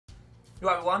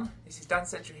Hello everyone, this is Dan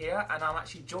Central here, and I'm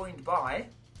actually joined by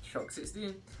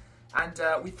Shockz16. And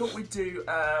we thought we'd do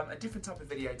a different type of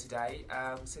video today,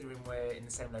 considering we're in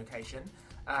the same location.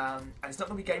 And it's not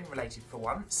going to be game related for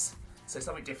once, so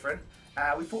something different.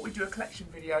 We thought we'd do a collection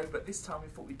video, but this time we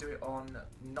thought we'd do it on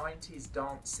 90s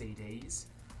dance CDs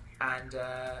and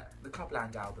the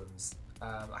Clubland albums.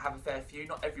 I have a fair few,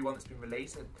 not everyone that's been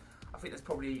released. I think there's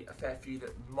probably a fair few that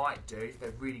might do if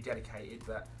they're really dedicated,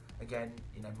 but again,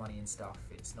 you know, money and stuff,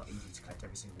 it's not easy to collect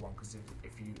every single one, because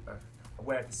if you are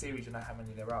aware of the series, you'll know how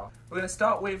many there are. We're going to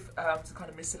start with some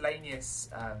kind of miscellaneous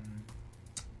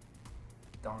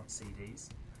dance CDs.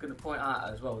 I'm going to point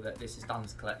out as well that this is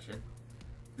Dan's collection.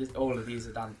 All of these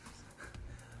are Dan's.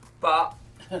 But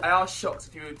I asked Shockz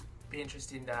if you would be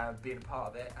interested in being a part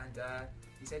of it, and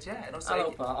he said yeah. And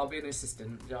also, I'll be an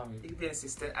assistant. You know what I mean? He can be an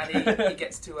assistant, and he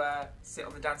gets to sit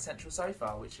on the Dan Central sofa,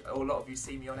 which a lot of you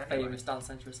see me on anyway. Famous Dan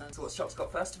Central sofa. So what's Shockz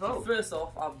got first of all? So first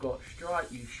off, I've got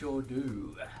Strike You Sure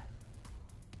Do.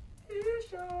 You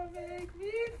sure make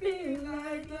me feel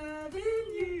like loving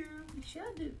you. You sure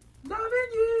do. Loving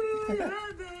you,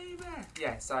 yeah, baby.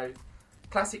 Yeah, so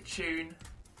classic tune.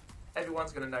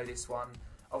 Everyone's going to know this one.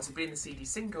 Obviously, being the CD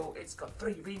single, it's got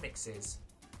 3 remixes.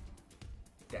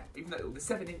 Yeah, even though the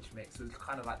 7-inch mix was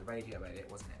kind of like the radio edit,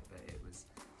 wasn't it? But it was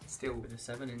still With a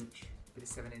 7-inch. With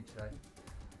a 7-inch though.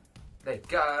 There you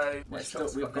go. Next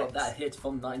up, we've got that hit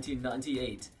from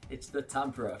 1998. It's the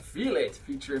Tampera Feel It,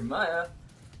 featuring Maya.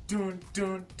 Dun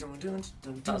dun dun dun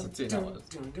dun. That's a tune, that was.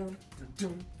 Dun dun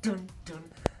dun dun dun.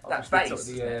 That bass.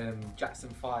 The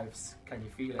Jackson 5's Can You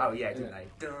Feel It? Oh yeah, didn't they?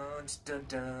 Dun dun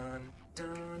dun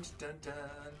dun dun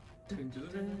dun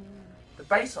dun. The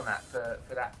bass on that for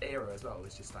that era as well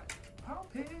was just like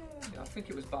pumping. Yeah, I think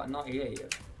it was about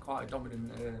 98. Quite a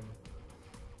dominant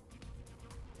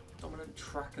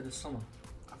track of the summer.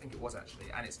 I think it was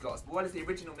actually, and it's got, as well as the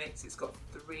original mix, it's got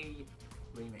 3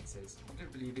 remixes. I do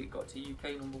believe it got to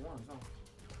UK #1 as well.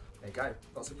 There you go.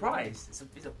 Not surprised.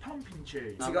 It's a pumping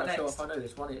tune. No, So I'm not sure if I know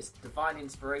this one. It's Divine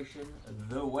Inspiration,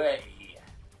 The Way.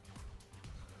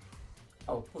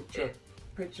 Oh,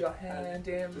 Put your hand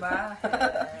in my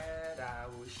hand. I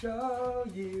will show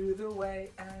you the way,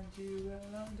 and you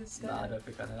will understand. No, I don't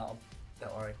think I know that one.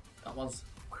 Don't worry. That one's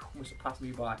must have passed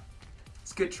me by.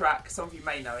 It's a good track. Some of you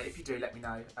may know it. If you do, let me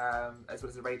know. As well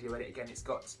as the radio edit. Again, it's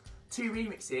got 2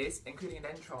 remixes, including an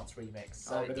Entrance remix.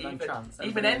 So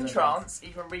even Entrance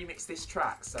even remixed this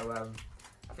track. So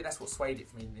I think that's what swayed it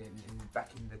for me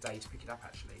back in the day to pick it up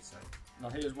actually. So now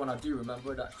here's one I do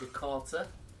remember. That's the Carter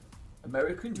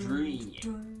American Dream.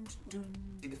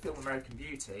 See the film American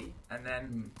Beauty, and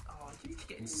then oh, you keep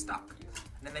getting stuck.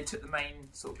 And then they took the main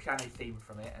sort of piano theme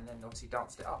from it, and then obviously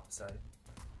danced it up. So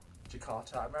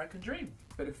Jakarta American Dream.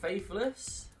 Bit of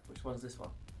Faithless. Which one's this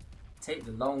one? Take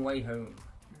the Long Way Home.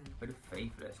 Bit of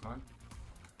Faithless, man.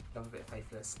 Love a bit of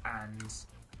Faithless. And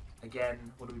again,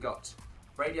 what do we got?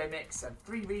 Radio mix and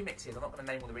 3 remixes. I'm not going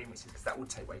to name all the remixes because that would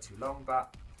take way too long,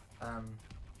 but I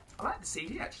like the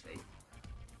CD actually.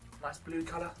 Nice blue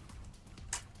colour.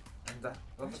 And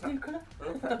nice blue colour.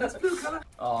 That's blue colour.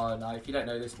 Oh no! If you don't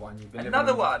know this one, you've been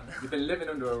You've been living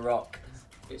under a rock.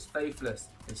 It's Faithless.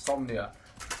 Insomnia.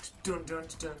 Dun dun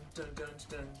dun dun dun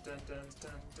dun dun dun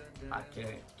dun dun. I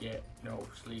can't get no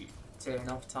sleep. Tearing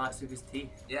off tights with his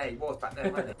teeth. Yeah, he was back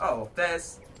then, wasn't he? Oh,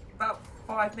 there's about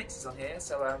 5 mixes on here,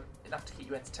 so enough to keep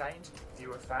you entertained if you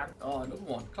were a fan. Oh, another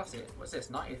one, classic. What's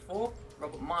this? 94.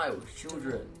 Robert Miles,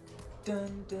 Children.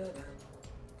 Dun dun dun.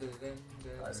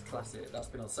 That's classic. That's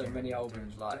been on so many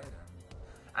albums, like.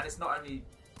 And it's not only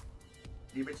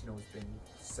the original's been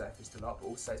surfaced a lot, but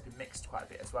also it's been mixed quite a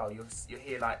bit as well. You'll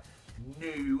hear like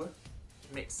new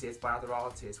mixes by other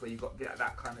artists where you've got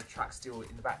that kind of track still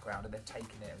in the background, and they've taken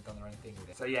it and done their own thing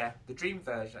with it. So yeah, the Dream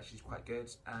version actually is quite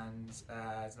good, and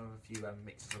there's another few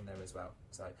mixes on there as well.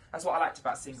 So that's what I liked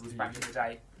about singles back in the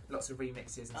day. Lots of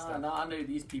remixes and stuff. No, I know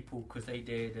these people because they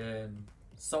did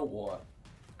Saltwater.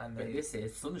 And but this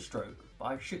is Sunstroke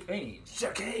by Chicane.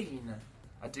 Chicane!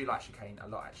 I do like Chicane a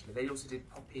lot actually. They also did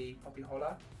Poppy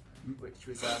Holler, which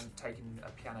was taking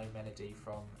a piano melody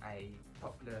from a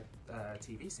popular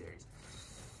TV series.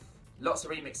 Lots of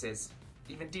remixes.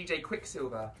 Even DJ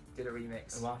Quicksilver did a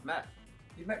remix. Who I've met.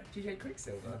 You met DJ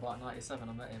Quicksilver? In about 97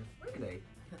 I met him. Really?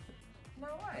 No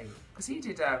way. Because he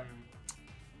did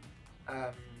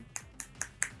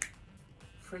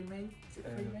Free Me? Is it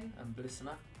Free Me? And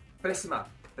Bellissima. Bellissima.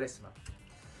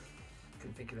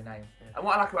 Couldn't think of the name. Yeah. And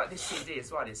what I like about this CD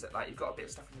as well is that like you've got a bit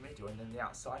of stuff in the middle, and then the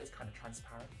outside is kind of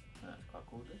transparent. That's quite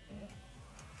cool, isn't it? Yeah.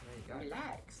 There you go.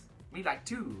 Relax. Me like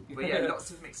too. But yeah, lots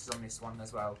of mixes on this one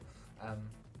as well. So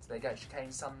there you go.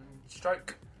 Chicane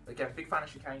Sunstroke. Again, big fan of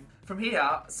Chicane. From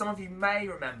here, some of you may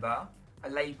remember a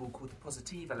label called the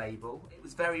Positiva label. It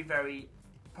was very, very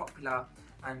popular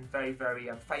and very, very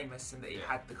famous in that it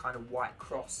had the kind of white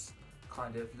cross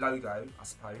kind of logo, I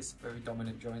suppose. Very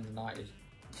dominant during the 90s.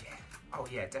 Yeah. Oh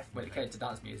yeah, definitely. When it came to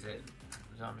dance music,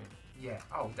 you know what I mean? Yeah.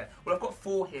 Oh, well, I've got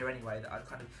 4 here anyway that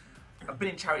I've been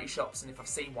in charity shops, and if I've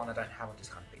seen one I don't have, I've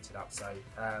just kind of picked it up. So,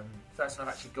 first one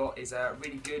I've actually got is a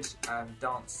really good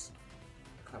dance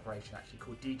collaboration actually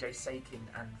called DJ Sakin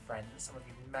and Friends. Some of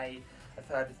you may have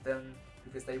heard of them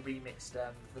because they remixed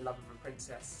The Love of a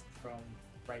Princess from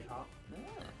Braveheart. Yeah,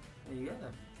 there you go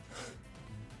then.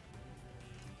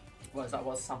 What is that?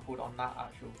 What's sampled on that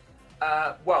actual?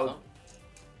 Well,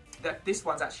 this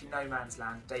one's actually No Man's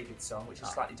Land, David's song, which is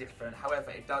slightly different.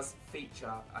 However, it does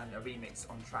feature a remix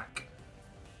on track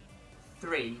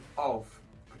 3 of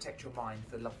Protect Your Mind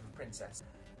for The Love of a Princess.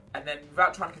 And then,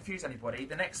 without trying to confuse anybody,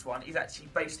 the next one is actually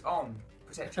based on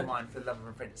Protect Your Mind for the Love of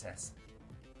a Princess.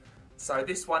 So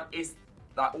this one is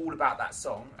like all about that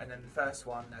song, and then the first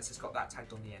one has just got that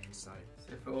tagged on the end. So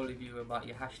for all of you about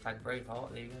your hashtag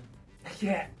Braveheart, there you go.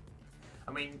 Yeah.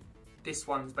 I mean, this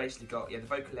one's basically got the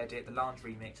vocal edit, the Lange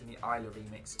remix, and the Isla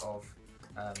remix of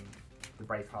the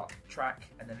Braveheart track,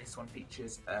 and then this one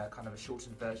features kind of a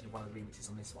shortened version of one of the remixes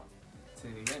on this one.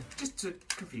 Just to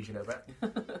confuse you a little bit.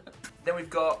 Then we've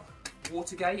got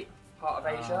Watergate, Heart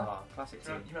of Asia. Classic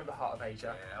tune. You remember Heart of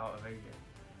Asia? Yeah, Heart of Asia.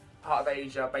 Heart of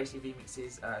Asia basically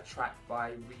remixes a track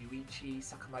by Ryuichi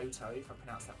Sakamoto, if I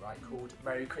pronounce that right, called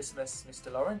Merry Christmas,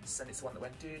 Mr. Lawrence, and it's the one that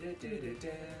went do do do do do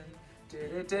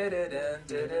do do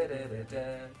do do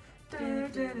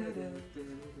do.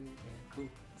 Cool.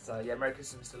 So yeah, Merry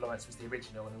Christmas, Mr. Lawrence was the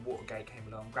original, and then Watergate came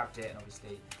along, grabbed it, and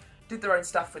obviously did their own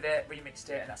stuff with it, remixed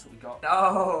it, and that's what we got.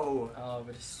 Oh,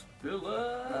 but it's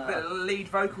a bit of lead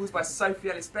vocals by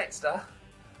Sophie Ellis-Bextor.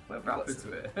 What happened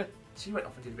to it? She went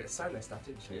off and did a bit of solo stuff,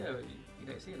 didn't she? Yeah, but you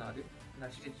don't see it now, do you? No,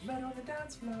 she did. Men on the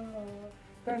dance floor,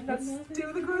 let's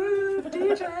do the groove,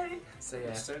 DJ. So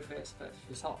yeah. Sophie Ellis-Bextor, she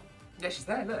was hot. Yeah, she's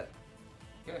there. Look.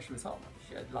 Yeah, she was hot.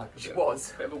 She had like a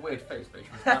bit of a weird face, but she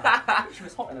was she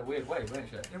was hot in a weird way, wasn't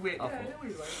she? In a weird way. In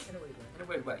a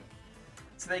weird way.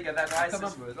 So there you go, that I can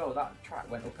remember as well, that track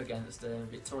went up against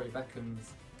Victoria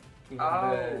Beckham's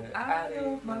Out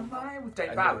of My Mind with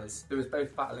Dave Bowers. They was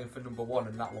both battling for #1,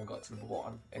 and that one got to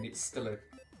 #1, and it's still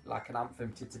like an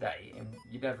anthem to today, and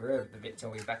you never heard the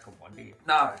Victoria Beckham one, do you?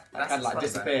 No, that kind of like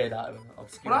disappeared out of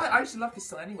obscurity. Well, I used to love this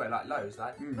song anyway, like loads,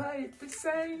 like "Babe, this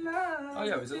ain't love." Oh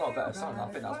yeah, it was a lot better song. I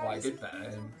think that's why it did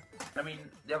better. I mean,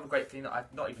 the other great thing that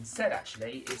I've not even said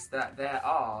actually is that there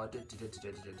are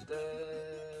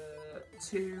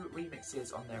 2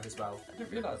 remixes on there as well. I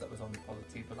didn't realise that was on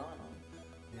Positive Banana.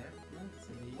 Yeah.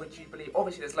 Would you believe?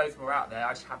 Obviously, there's loads more out there.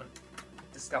 I just haven't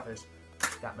discovered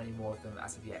that many more of them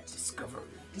as of yet.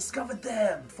 Discovered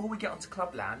them! Before we get onto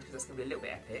Clubland, because that's going to be a little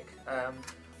bit epic,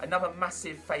 another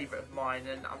massive favourite of mine,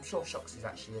 and I'm sure Shockz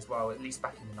as well, at least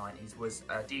back in the 90s, was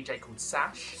a DJ called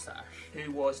Sash,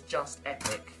 who was just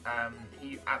epic.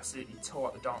 He absolutely tore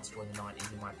up the dance floor in the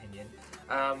 90s, in my opinion.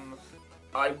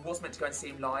 I was meant to go and see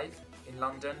him live in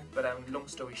London, but long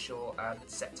story short,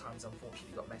 set times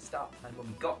unfortunately got messed up, and when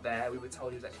we got there we were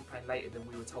told he was actually playing later than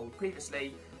we were told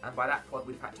previously, and by that point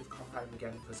we'd had to have come home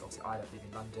again because obviously I don't live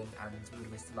in London and we would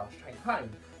have missed the last train home.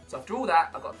 So after all that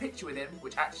I got a picture with him,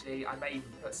 which actually I may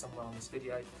even put somewhere on this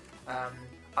video.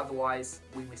 Otherwise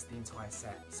we missed the entire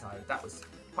set, so that was,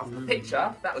 apart from the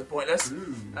picture, that was pointless.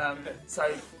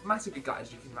 So massively gutted,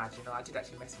 as you can imagine. I did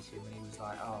actually message him and he was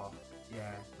like, oh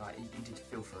yeah, like he did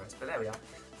feel for us, but there we are.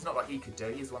 It's not like he could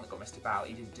do, he was the one that got messed about,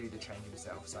 he didn't do the change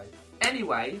himself. So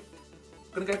anyway,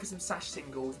 I'm going to go for some Sash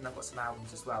singles, and I've got some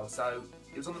albums as well. So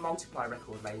it was on the Multiply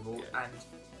record label, and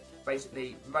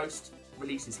basically most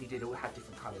releases he did all had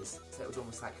different colours, so it was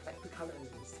almost like collect the colours.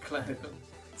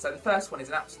 So the first one is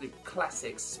an absolute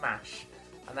classic smash,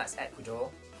 and that's Ecuador.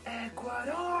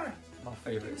 Ecuador! My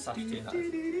favourite Sash tune.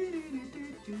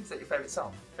 Is that your favourite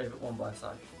song? Favourite one by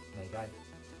Sash. There you go.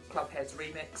 Clubhead's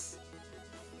remix.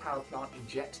 Power Plant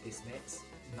inject this mix.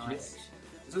 Nice.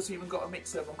 There's also even got a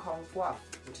mix of Encore une fois,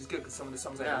 which is good because some of the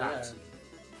songs overlapped.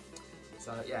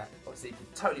 So yeah, obviously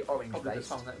totally orange probably based.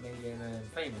 the song that made him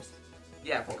famous.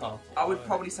 Yeah, I would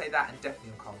probably say that, and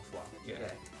definitely Encore une fois.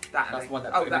 Yeah. That's one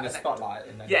that put him in the spotlight.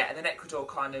 And then and then Ecuador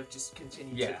kind of just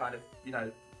continued to kind of, you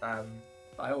know.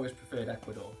 I always preferred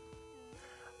Ecuador.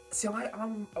 See,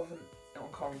 I'm of an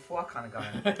Encore une fois kind of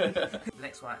guy. The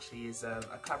next one actually is a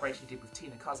collaboration he did with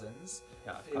Tina Cousins,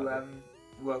 who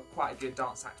were quite a good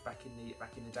dance act back in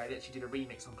the day. They actually did a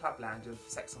remix on Clubland of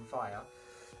Sex on Fire,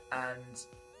 and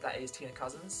that is Tina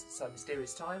Cousins. So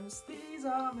Mysterious Times. These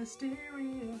are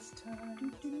mysterious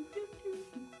times.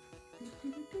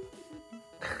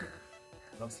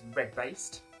 obviously red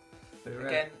based.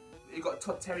 Again, you've got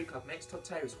Todd Terry Club mix. Todd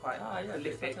Terry was quite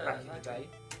prolific back in the day.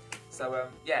 So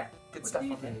yeah, good stuff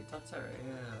on there. Todd Terry,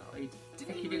 yeah.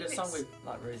 He did a song with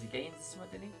like Rosie Gaines or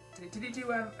something, didn't he? Did he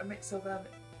do a mix of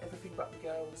Everything But the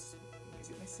Girls? Is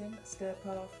it missing? Step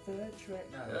off the track?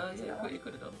 No. Yeah, he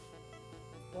could have done.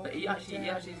 But he actually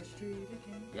had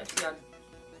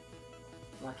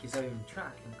like his own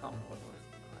track, and I can't remember what it was.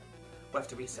 We'll have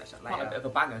to research that later. Quite a bit of a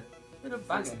banger.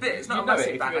 It's not a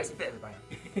massive banger, it's a bit of a banger.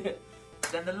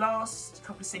 Then the last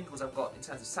couple of singles I've got in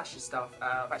terms of Sash's stuff,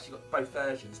 I've actually got both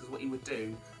versions, because what he would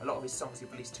do, a lot of his songs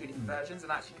he'd release two different versions,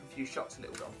 and I actually confused Shockz a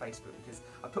little bit on Facebook, because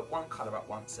I put one colour up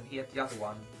once and he had the other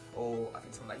one, or I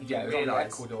think something like he didn't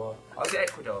realise. Ecuador. Oh, is it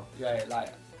Ecuador? Yeah,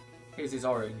 like, here's his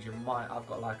orange, and I've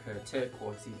got like a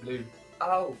turquoisey blue.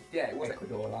 Oh, yeah, it was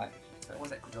Ecuador, like. It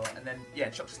was Ecuador, and then yeah,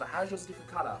 Shockz was like, how's yours a different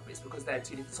colour? But it's because they're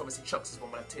two different. So obviously, Shockz's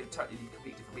one will have two totally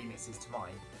completely different remixes to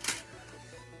mine.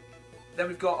 Then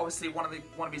we've got obviously one of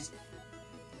his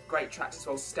great tracks as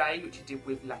well, "Stay," which he did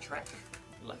with La Trek.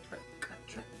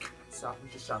 So I'm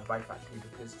just showing both actually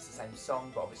because it's the same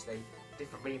song, but obviously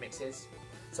different remixes.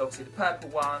 So obviously the purple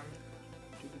one.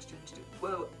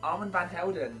 Whoa, Armand Van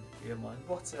Helden. Yeah, man.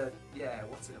 What a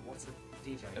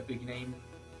DJ. A big name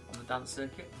on the dance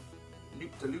circuit.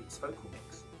 Loop de Loop's vocal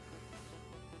mix.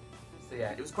 So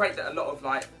yeah, it was great that a lot of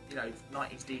like, you know,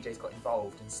 90s DJs got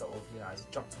involved and sort of, you know,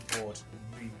 jumped on board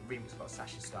and remixed a lot of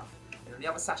Sash's stuff. And then the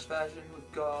other Sash version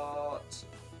we've got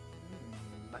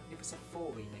Magnificent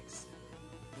 4 remix.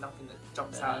 Nothing that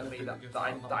jumps out at me that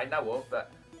I know of,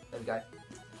 but there we go.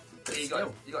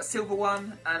 So you got a silver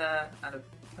one and a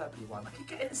purpley one. I keep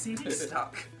getting the CD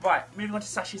stuck. Right, moving on to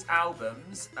Sash's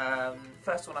albums.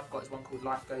 First one I've got is one called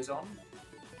Life Goes On.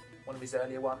 One of his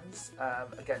earlier ones.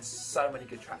 Again, so many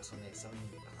good tracks on this. I mean,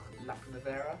 La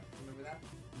Primavera, remember that?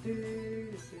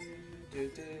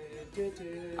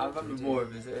 I remember more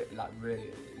of it, like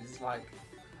really, it's like...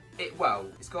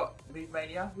 It's got Move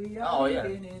Mania. We are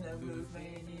living in a Move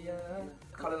Mania.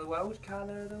 Colour the World.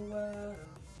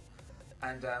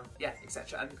 And yeah,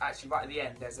 etc. And actually right at the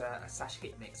end there's a Sash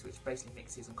hit mix which basically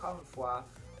mixes Encore Une Fois,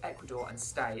 Ecuador and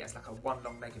Stay as like a one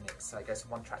long mega mix. So it goes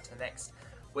from one track to the next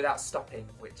without stopping,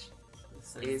 which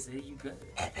is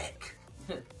epic.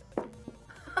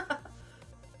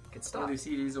 Good stuff. All the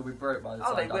CDs will be broke by the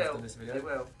time Dan's done this video. They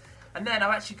will. And then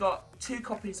I've actually got two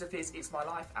copies of his It's My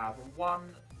Life album.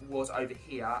 One was over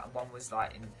here, and one was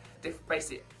like in different,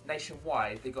 basically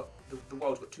nationwide. They got the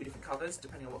world's got two different covers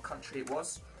depending on what country it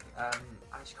was. I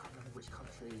actually can't remember which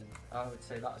country. I would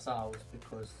say that's ours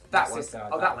because that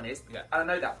one is. Yeah. And I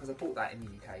know that because I bought that in the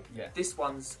UK. Yeah. This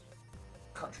one's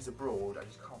countries abroad. I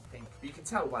just can't think. But you can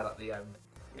tell by like the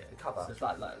cover. So it's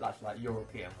like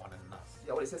European one, and that's.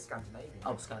 Yeah, well, it says Scandinavian.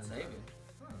 Oh, Scandinavian.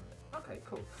 Okay,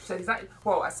 cool. So exactly.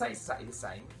 Well, I say it's exactly the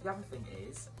same. The other thing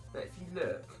is that if you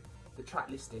look, the track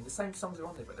listing, the same songs are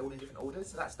on there, but they're all in different orders.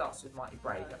 So that starts with Mighty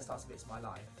Break. That starts with It's My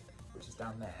Life, which is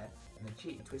down there, and then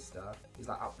Cheating Twister is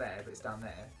like up there, but it's down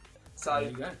there. So there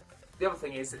you go. The other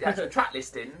thing is that the actual track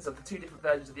listings of the two different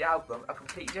versions of the album are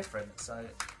completely different. So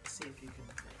let's see if you can.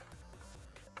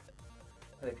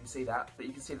 I don't know if you can see that, but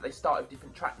you can see that they start with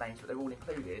different track names, but they're all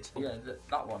included. Yeah,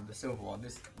 that one, the silver one.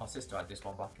 My sister had this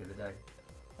one back in the day,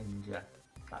 and yeah,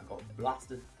 that got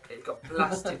blasted. It got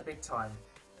blasted big time.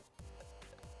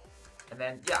 And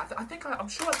then yeah, I'm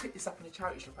sure I picked this up in a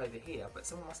charity shop over here, but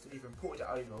someone must have either imported it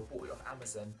over or bought it off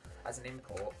Amazon as an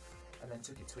import, and then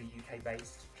took it to a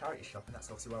UK-based charity shop, and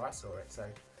that's obviously where I saw it. So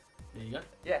there you go.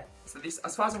 Yeah. So this,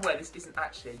 as far as I'm aware, this isn't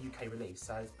actually a UK release,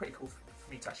 so it's pretty cool for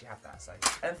me to actually have that. So,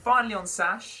 and finally on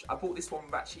Sash, I bought this one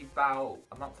actually about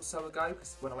a month or so ago,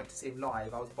 because when I went to see him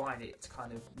live, I was buying it to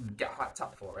kind of get hyped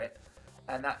up for it.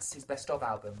 And that's his best of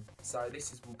album. So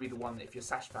this will be the one that if you're a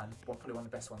Sash fan, probably one of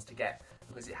the best ones to get,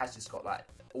 because it has just got like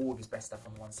all of his best stuff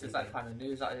on one CD. Is that kind of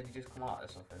news that only just come out or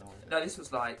something? Or no, this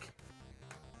was like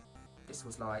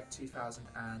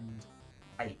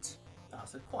 2008. Oh,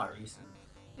 so quite recent.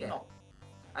 Yeah. Not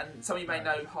and some of you may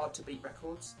know Hard to Beat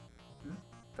Records.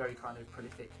 Very kind of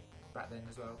prolific back then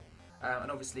as well.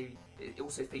 And obviously it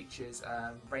also features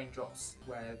Raindrops,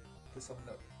 where the song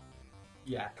that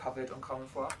covered on Encore Une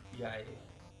Fois. Yeah.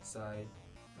 So.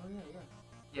 Oh yeah.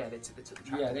 Yeah, they took the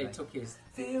track. Yeah, they took his.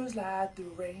 Feels like the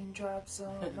raindrops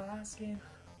on my skin.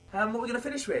 What are we gonna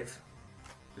finish with?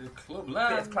 The Clubland.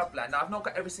 Bit of Clubland. Now I've not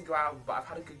got every single album, but I've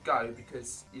had a good go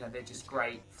because you know they're just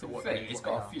great for what they. It's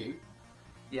got a few.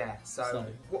 Yeah. So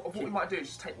what we might do is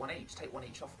just take one each. Take one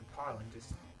each off the pile and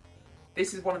just.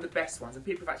 This is one of the best ones, and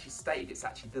people have actually stated it's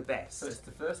actually the best. So it's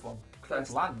the first one.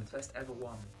 First ever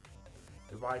one.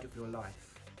 The Ride of Your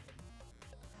Life.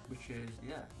 Which is,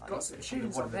 like got some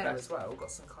tunes on there as well. Got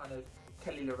some kind of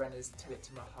Kelly Lorena's Tell It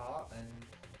To My Heart,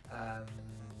 and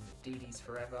Dee Dee's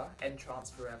Forever, Entrance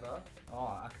Forever.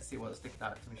 Oh, I can see what's sticking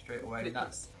out to me straight away. Flip-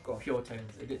 That's Go on. Pure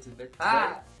Tones, Addicted to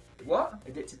What?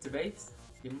 Addicted to Bass.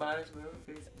 You might as well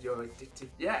be. You're addicted.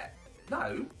 Yeah.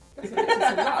 No. That's addicted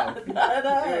to love.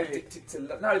 No. You're addicted to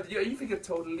love. No, you think of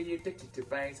Totally Addicted to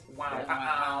Bass. Wow.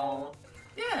 Yeah. Ow.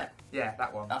 Yeah, Yeah,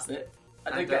 that one. that's it. I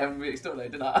And, did get him mixed up though,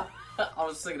 didn't I? I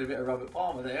was singing a bit of Robert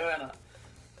Palmer there, weren't I?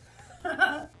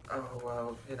 Oh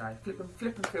well, you know, Flip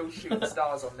and Phil shooting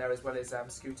stars on there, as well as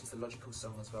Scooter's The Logical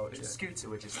Song as well. Which Yeah. Scooter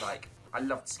were just like, I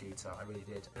loved Scooter, I really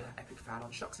did. Epic fan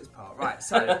on Shockz16's part. Right,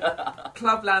 so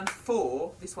Clubland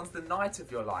 4. This one's The Night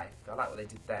of Your Life. I like what they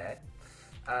did there.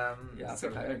 Yeah, I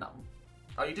think I own that one.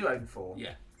 Oh, you do own 4.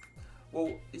 Yeah.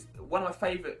 Well, one of my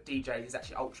favourite DJs is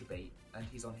actually Ultra Beat, and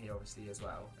he's on here obviously as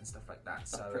well, and stuff like that.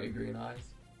 That's So Pretty Green Eyes.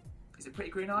 is it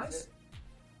Pretty Green Eyes? Is it?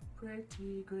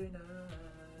 Pretty Green Eyes.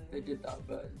 They did that,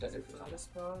 but I don't know if it's Got a that.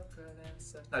 sparkle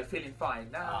inside. No, Feeling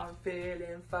Fine. Now Ah. I'm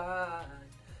feeling fine.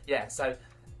 Yeah, so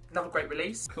another great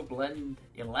release. Clubland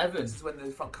 11. This is when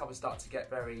the front covers start to get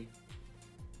very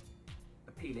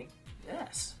appealing.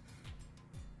 Yes.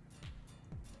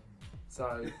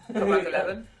 So Clubland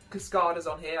 11. Cascada's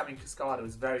on here. I mean, Cascada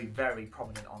was very, very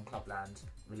prominent on Clubland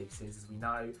releases, as we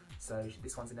know. So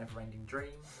this one's a Never Ending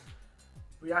Dream.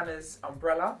 Rihanna's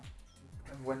Umbrella.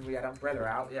 And when we had Umbrella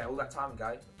out, yeah, all that time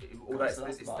ago. Although So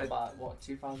that's about what,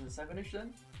 2007ish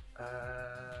then?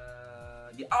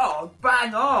 Yeah. Oh,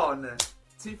 bang on!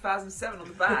 2007 on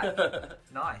the back.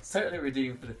 Nice. Totally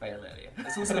redeemed for the fail earlier.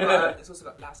 It's also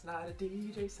got Last Night a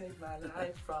DJ Saved My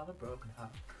Life from a Broken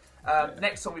Heart.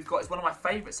 Next one we've got is one of my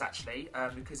favourites actually,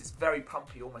 because it's very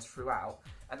pumpy almost throughout,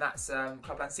 and that's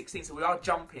Clubland 16. So we are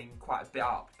jumping quite a bit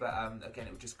up, but again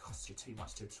it would just cost you too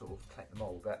much to sort of collect them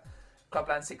all. But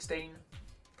Clubland 16,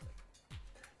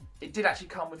 it did actually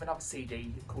come with another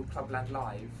CD called Clubland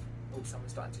Live. Oh,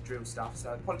 someone's starting to drill stuff,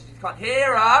 so apologies if you can't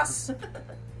hear us.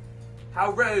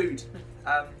 How rude.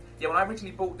 Yeah, when I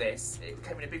originally bought this, it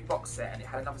came in a big box set and it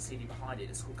had another CD behind it.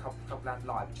 It's called Clubland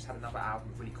Live. It just had another album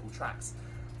with really cool tracks.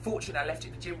 Fortunately, I left it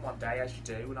in the gym one day, as you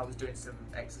do, when I was doing some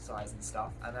exercise and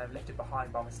stuff, and I left it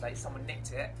behind by mistake. Someone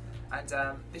nicked it, and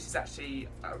this is actually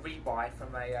a rebuy from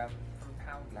Poundland.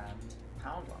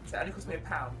 Poundland. So it only cost me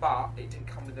 £1, but it didn't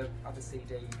come with the other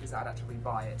CD because I'd had to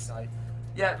rebuy it. So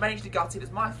yeah, majorly gutted.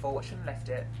 It's my fault. I shouldn't have left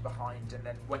it behind, and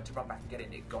then went to run back and get it,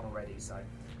 and it had gone already. So,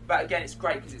 but again, it's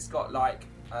great because it's got like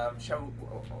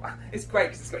It's great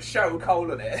because it's got Cheryl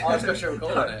Cole on it. Oh, it's got Cheryl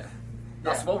Cole on it.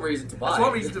 That's Yeah. one reason to buy. That's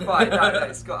one reason to buy it. No,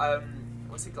 it's got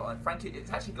what's it got on? Frankie.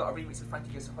 It's actually got a remix of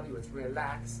Frankie Goes to Hollywood's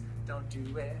 "Relax, Don't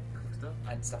Do It"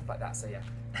 and stuff like that. So yeah,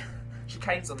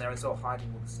 Chicane's on there as well,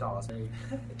 hiding all the stars.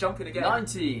 Jumping again.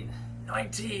 19.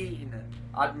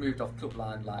 I'd moved off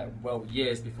Clubland like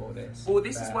years before this. Well,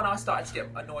 this is when I started to get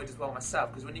annoyed as well myself,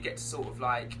 because when you get to sort of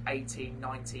like 18,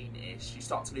 19-ish, you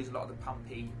start to lose a lot of the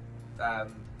pumpy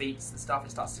beats and stuff.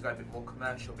 It starts to go a bit more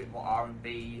commercial, a bit more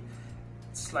R&B.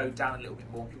 Slowed down a little bit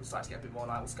more. People started to get a bit more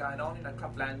like, what's going on? You know,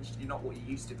 Clubland, you're not what you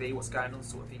used to be. What's going on,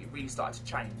 sort of thing. It really started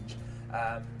to change.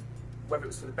 Whether it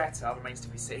was for the better remains to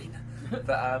be seen.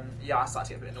 But yeah, I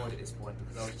started to get a bit annoyed at this point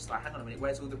because I was just like, hang on a minute,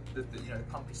 where's all the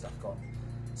pumpy stuff gone?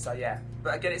 So yeah,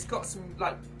 but again, it's got some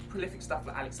like prolific stuff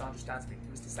like Alexandra Stansby,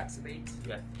 Mr. Saxobeat.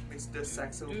 Yeah. Mr.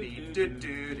 Saxobeat.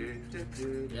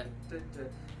 Yeah.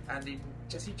 And in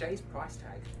Jessie J's price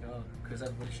tag. Oh, because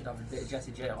everybody should have a bit of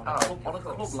Jessie J on Oh, a of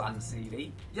course. Clubland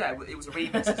CD. Yeah, it was a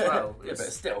remix as well. Yeah,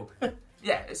 but still.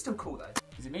 Yeah, it's still cool though.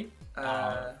 Is it me?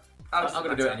 I'm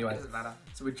gonna do it anyway. It doesn't matter.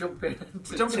 So we're jumping to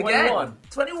We're jumping 21. again.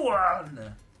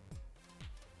 21.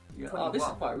 Yeah. 21. Oh, this is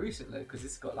quite recently because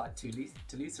it's got like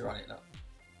Tulisa on it. Look.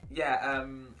 Yeah.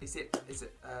 Is it?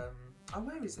 Oh,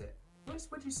 where is it? Where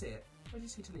do you see it? Where do you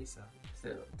see Tulisa? Is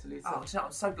it Tulisa? Oh, do you know,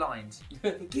 I'm so blind.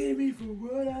 Forgive me for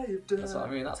what I have done. That's what I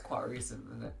mean. That's quite recent,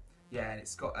 isn't it? Yeah, and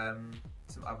it's got some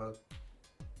other.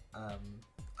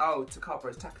 Oh,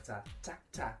 Takabra's Takata,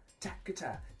 Takata,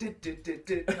 Takata. I don't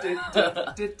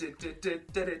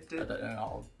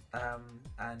know.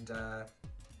 And I'm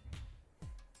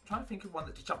trying to think of one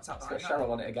that just jumps out. It's got Cheryl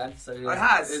on it again, so it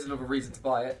has. There's another reason to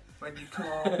buy it. When you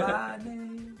call my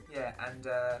name. Yeah, and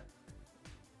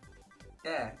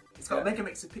yeah, it's got a mega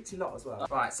mix of Pixie Lot as well.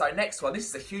 Right, so next one. This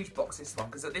is a huge box. This one,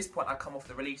 because at this point I come off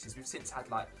the releases. We've since had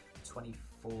like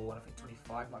 24, and I think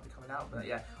 25 might be coming out. But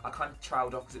yeah, I kind of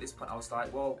trailed off because at this point I was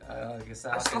like, well, I guess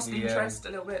I just lost the interest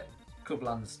a little bit.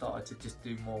 Clubland started to just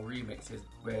do more remixes,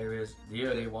 whereas the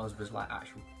earlier ones was like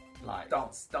actual like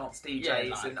dance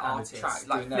DJs and artists tracks,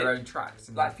 like doing their own tracks,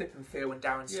 and like Flip and Phil and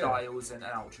Darren Styles and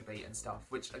Ultra Beat and stuff.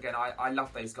 Which again, I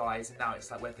love those guys, and now it's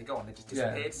like where'd they go on? They just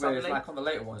disappeared Whereas suddenly. like on the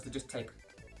later ones, they just take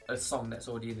a song that's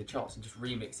already in the charts and just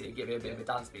remix it, give it a bit of a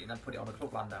dance beat, and then put it on a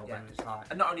Clubland album. And it's like,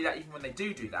 and not only that, even when they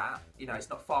do that, you know, it's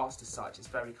not fast as such. It's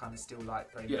very kind of still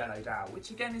like very mellowed out,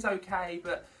 which again is okay.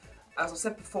 But as I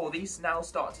said before, these now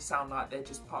start to sound like they're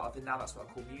just part of the Now That's What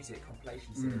I Call Music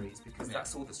compilation series, because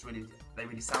that's all that's really they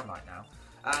really sound like now.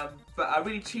 But a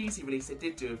really cheesy release they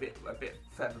did do a bit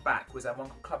further back was one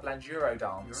called Clubland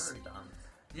Eurodance.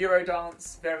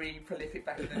 Eurodance, very prolific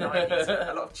back in the 90s.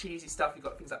 A lot of cheesy stuff. You've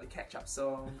got things like the Ketchup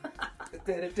song. Oh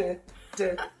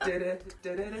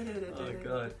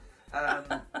god.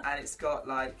 And it's got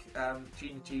like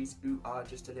Gina G's Ooh Ah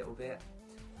Just a Little Bit.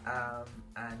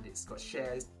 And it's got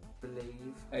Cher's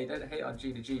Believe. Hey, don't hate on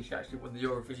Gina G. She actually won the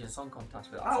Eurovision Song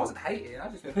Contest for that I song. wasn't hating. I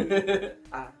just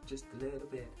just a little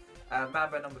bit.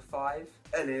 Mambo number 5,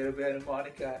 a little bit of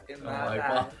Monica in my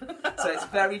life. So it's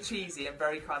very cheesy and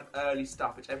very kind of early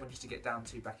stuff, which everyone used to get down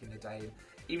to back in the day. And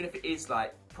even if it is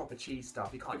like proper cheese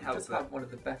stuff, you can't help it. Just have one of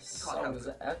the best songs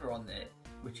ever on there,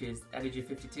 which is Energy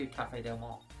 52, Cafe Del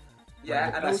Mar. Yeah,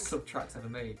 one of the best club tracks ever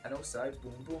made. And also,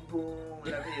 boom, boom, boom,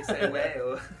 whenever you say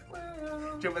whale. Do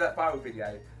you remember that viral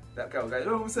video? That girl goes,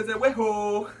 oh, says a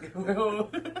whale.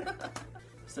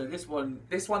 So this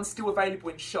one's still available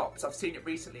in shops. I've seen it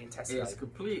recently in Tesco. It's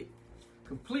complete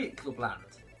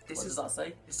Clubland. What does that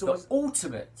say? It's the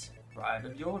ultimate ride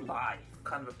of your life.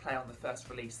 Kind of a play on the first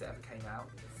release that ever came out.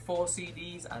 4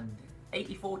 CDs and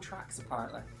 84 tracks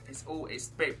apparently. It's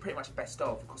pretty much a best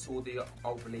of across all the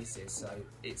old releases. So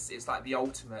it's like the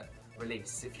ultimate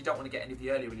release. If you don't want to get any of the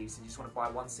early releases, you just want to buy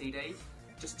one CD,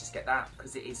 just get that,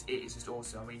 because it is just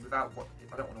awesome. I mean, I don't want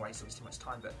to waste too much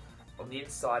time, but on the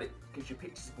inside it gives you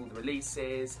pictures of all the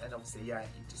releases, and obviously it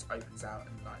just opens out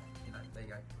and like, you know, there you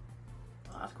go.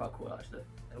 Oh, that's quite cool actually.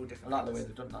 They're all different. I like the way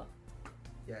they've done that.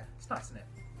 Yeah, it's nice, isn't it?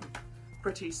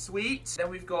 Pretty sweet. Then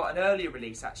we've got an earlier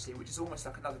release actually, which is almost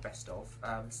like another best of,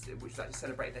 which was actually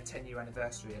celebrating their 10-year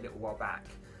anniversary a little while back,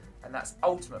 and that's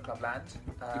Ultimate Clubland.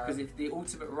 Because if the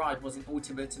Ultimate Ride wasn't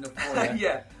ultimate enough for you,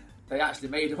 yeah, they actually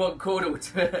made one called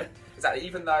Ultimate. Exactly.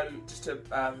 Even though, just to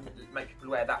make people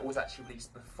aware, that was actually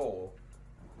released before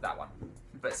that one,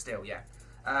 but still, yeah.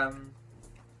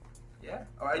 Yeah.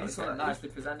 All right. This one nicely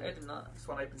presented, and that. This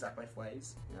one opens out both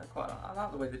ways. Yeah, I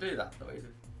like the way they do that.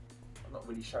 I'm not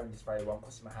really showing this very well. I'm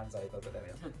crossing my hands over, but there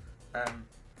we are.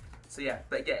 So yeah,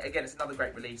 but again, it's another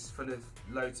great release, full of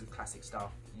loads of classic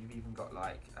stuff. You've even got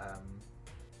like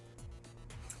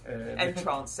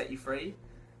Entrance, Set You Free.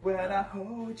 When I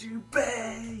hold you,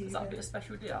 babe. Is that a bit of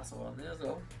Special D I saw on there as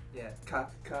well? Yeah. Come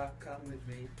with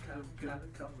me. Come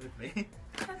with me.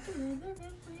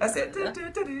 That's it.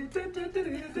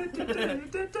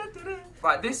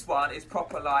 Right, this one is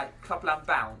proper like Clubland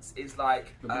Bounce. Is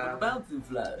like bouncing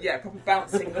flow. Yeah, proper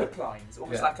bouncing hook lines.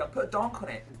 Almost like put a donk on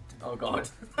it. Oh god.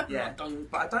 Yeah.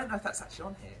 But I don't know if that's actually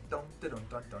on here. Don don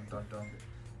don don don don.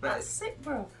 That's sick,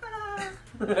 bro.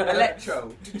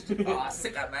 Electro. Oh,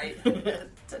 sick that, mate.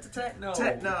 Techno.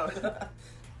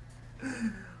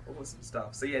 Awesome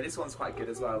stuff. So yeah, this one's quite good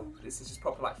as well. This is just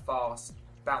proper like fast,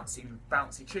 bouncy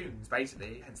tunes,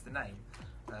 basically, hence the name.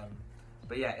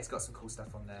 But yeah, it's got some cool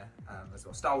stuff on there as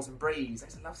well. Styles and Breeze. I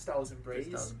used to love Styles and Breeze.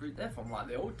 Styles and Breeze. They're from like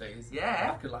the old days.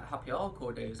 Yeah. Back in like happy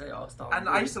hardcore days, they are. Styles and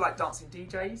I used to like Dancing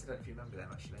DJs. I don't know if you remember them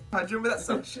actually. Do you remember that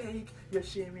song? Shake, your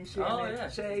shimmy, shake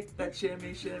that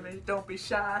shimmy, don't be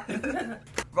shy.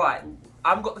 Right, I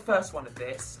haven't got the first one of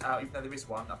this, even though there is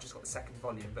one. I've just got the second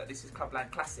volume, but this is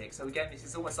Clubland Classic. So again, this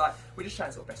is almost like we're just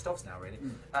showing sort of best ofs now, really.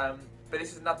 But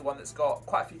this is another one that's got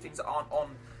quite a few things that aren't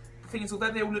on. The thing is,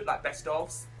 although they all look like best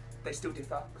ofs, they still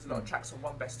differ, because a lot of tracks on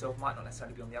one best of might not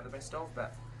necessarily be on the other best of.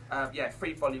 But yeah,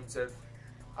 3 volumes of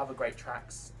other great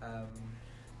tracks.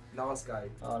 Glasgow.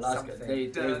 Oh, Glasgow. There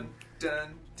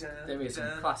is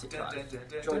some classic tracks.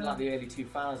 During like the early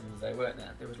 2000s, they weren't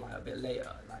there. They was like a bit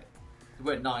later, like they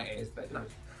weren't 90s, but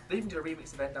they even did a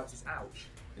remix of Endouts' Ouch.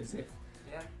 Is it?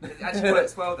 Yeah, it actually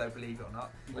works well though, believe it or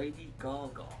not. Lady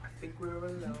Gaga. I think we're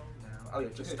alone now. Oh yeah,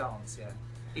 Just Dance. Yeah.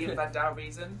 Ian Van Dow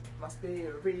Reason. Must be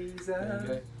a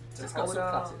reason. It's got some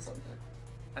classics on there.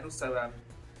 And also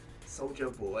Soldier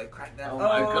Boy, Crank That. Oh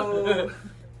my god.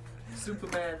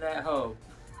 Superman that hoe.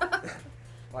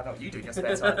 Why not? You do in your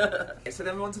spare time. Okay, so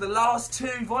then we're on to the last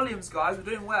 2 volumes, guys. We're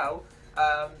doing well.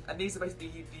 And these are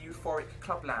basically the Euphoric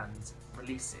Clubland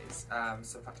releases.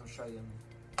 So in fact, I'll show them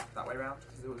that way around,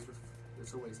 because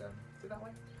there's always is it that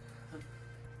way?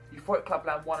 Euphoric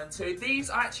Clubland 1 and 2. These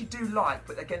I actually do like,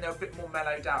 but again they're a bit more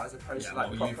mellowed out as opposed to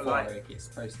like proper like. It's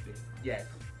supposed to be. Yeah,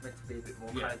 meant to be a bit more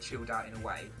kind of chilled out in a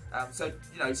way. So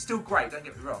you know, still great. Don't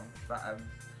get me wrong, but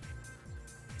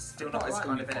still not as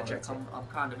kind of energetic. I'm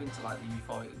kind of into like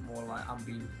the euphoric, more like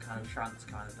ambient kind of trance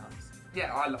kind of dance.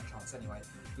 Yeah, I love trance anyway.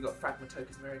 You got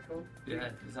Fragmentocus Miracle. Yeah,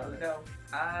 exactly. No,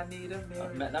 I need a miracle.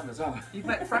 I've met them as well. You've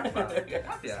met Fragma?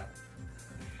 Yeah. Have you?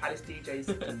 Alice DJ's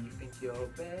Do You Think You're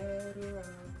Better Off?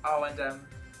 Oh, and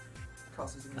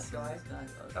Castles in the Sky.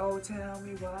 Oh, tell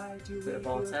me why do we Bit of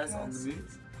Bartez on the moon.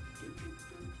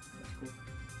 That's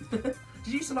cool.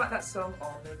 Did you used to like that song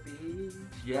On the Beach?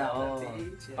 Yeah, On the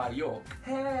beach, yeah. by York.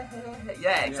 Hey, hey, hey.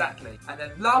 Yeah, exactly. And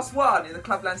then last one in the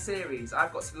Clubland series.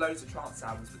 I've got loads of trance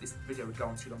albums, but this video would go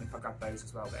on too long if I grabbed those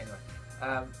as well. But anyway,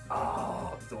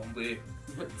 Zombie.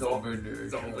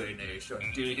 Zombie Nation.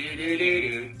 Do do do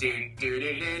do do do do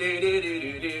do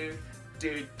do do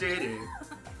do do.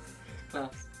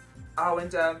 Class. Oh,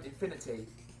 and Infinity.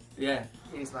 Yeah.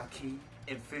 Here's my key.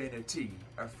 Infinity.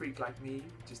 A freak like me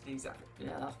just needs that.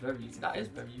 Yeah, that is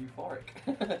very euphoric.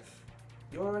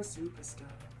 You're a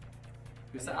superstar.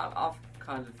 Because I've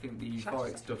kind of think the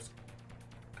euphoric stuff's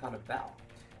kind of better.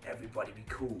 Everybody be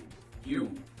cool.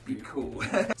 You be cool.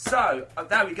 So,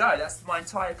 there we go. That's my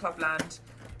entire Clubland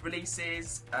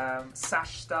releases,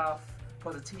 Sash stuff,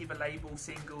 Positiva label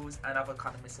singles, and other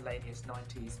kind of miscellaneous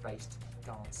 90s based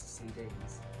dance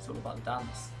CDs. It's all about the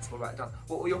dance. It's all about dance.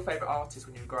 What were your favourite artists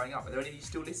when you were growing up? Are there any you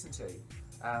still listen to?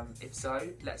 If so,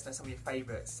 let us know some of your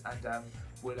favourites, and I'm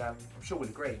sure we'll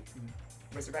agree.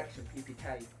 Resurrection,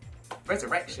 PPK.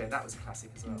 Resurrection, that was a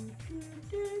classic as well.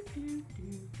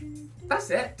 That's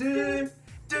it.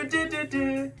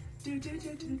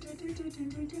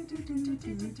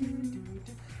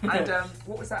 And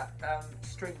what was that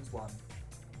strings one?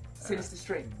 Sinister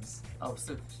Strings. Oh,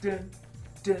 so Dun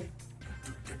dun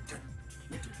dun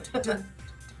dun dun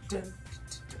dun.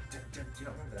 Do you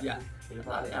not remember that? yeah.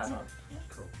 Yeah.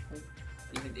 Cool.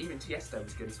 Even Tiesto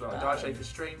was good as well. Oh, Daje for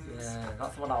strings. Yeah,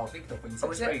 that's the one I was thinking of when you said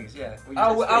was it? strings. Yeah.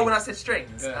 When I said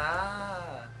strings. Yeah.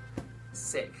 Ah,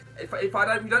 sick. If we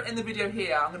don't end the video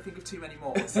here, I'm gonna think of too many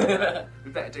more. So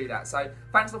we better do that. So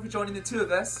thanks a lot for joining the two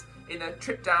of us in a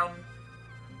trip down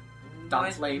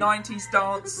Dance lane. 90s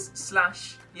dance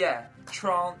 /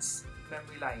 trance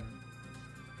memory lane.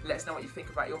 Let us know what you think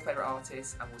about your favourite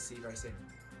artists, and we'll see you very soon.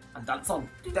 And dance on.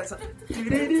 That's on.